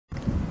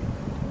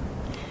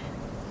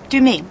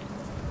Do me.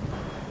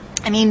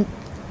 I mean,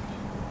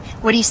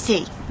 what do you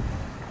see?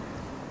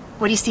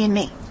 What do you see in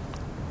me?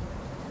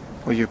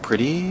 Well, you're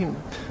pretty. You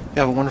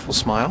have a wonderful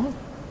smile.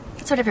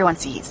 That's what everyone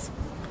sees.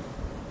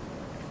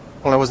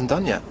 Well, I wasn't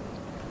done yet.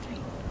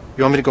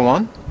 You want me to go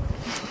on?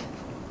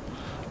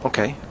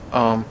 Okay.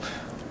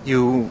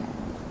 You're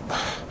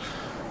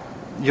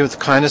the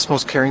kindest,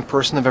 most caring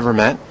person I've ever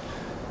met.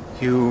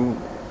 You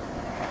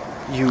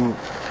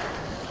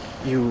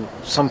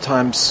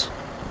sometimes,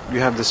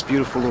 you have this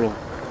beautiful little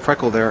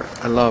freckle there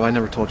I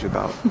never told you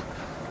about.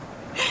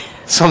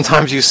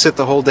 Sometimes you sit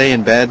the whole day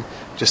in bed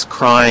just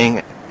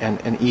crying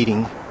and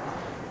eating,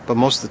 but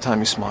most of the time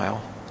you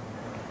smile.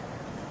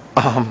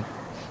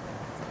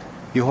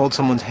 You hold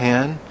someone's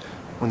hand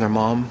when their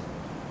mom.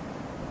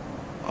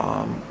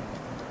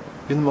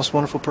 You're the most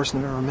wonderful person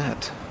I've ever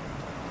met.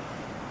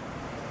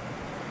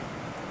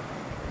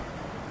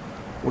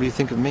 What do you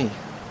think of me?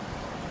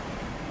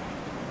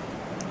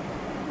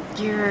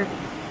 You're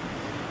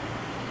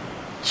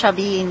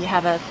chubby and you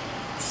have a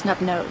snub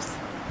nose.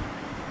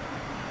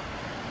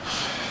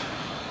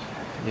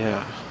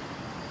 Yeah.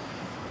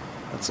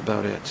 That's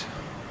about it.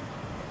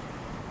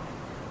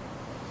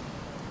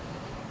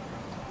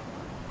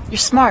 You're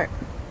smart.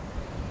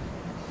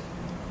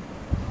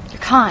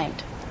 You're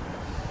kind.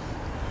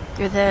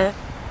 You're the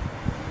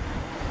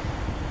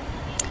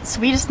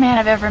sweetest man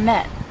I've ever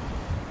met.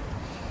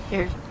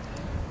 You're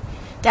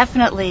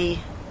definitely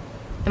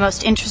the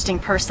most interesting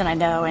person I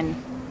know, and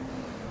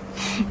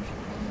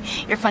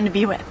you're fun to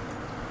be with.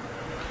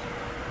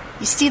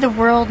 You see the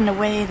world in a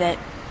way that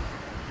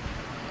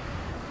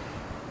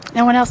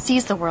no one else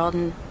sees the world,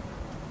 and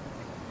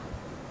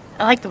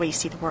I like the way you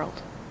see the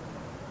world.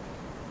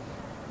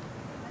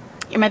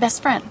 You're my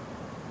best friend.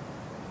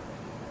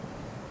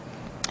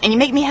 And you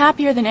make me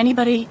happier than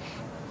anybody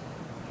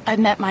I've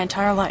met my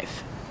entire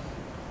life.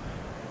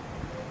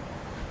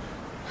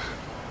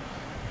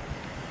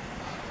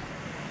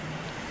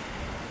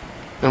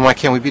 Then why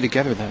can't we be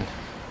together then?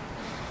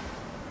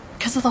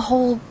 Because of the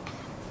whole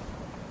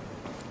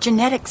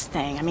genetics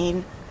thing. I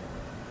mean,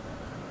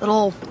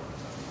 little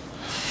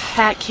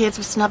fat kids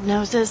with snub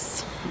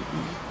noses.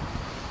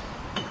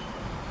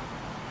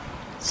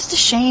 It's just a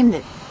shame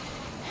that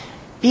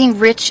being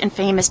rich and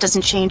famous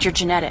doesn't change your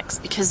genetics,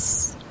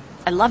 because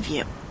I love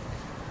you.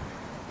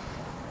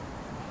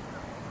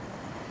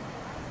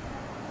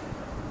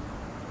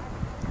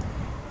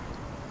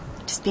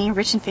 Does being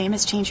rich and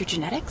famous change your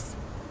genetics?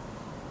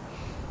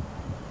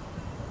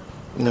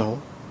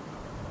 No.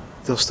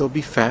 They'll still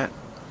be fat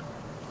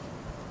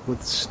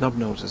with snub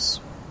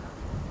noses.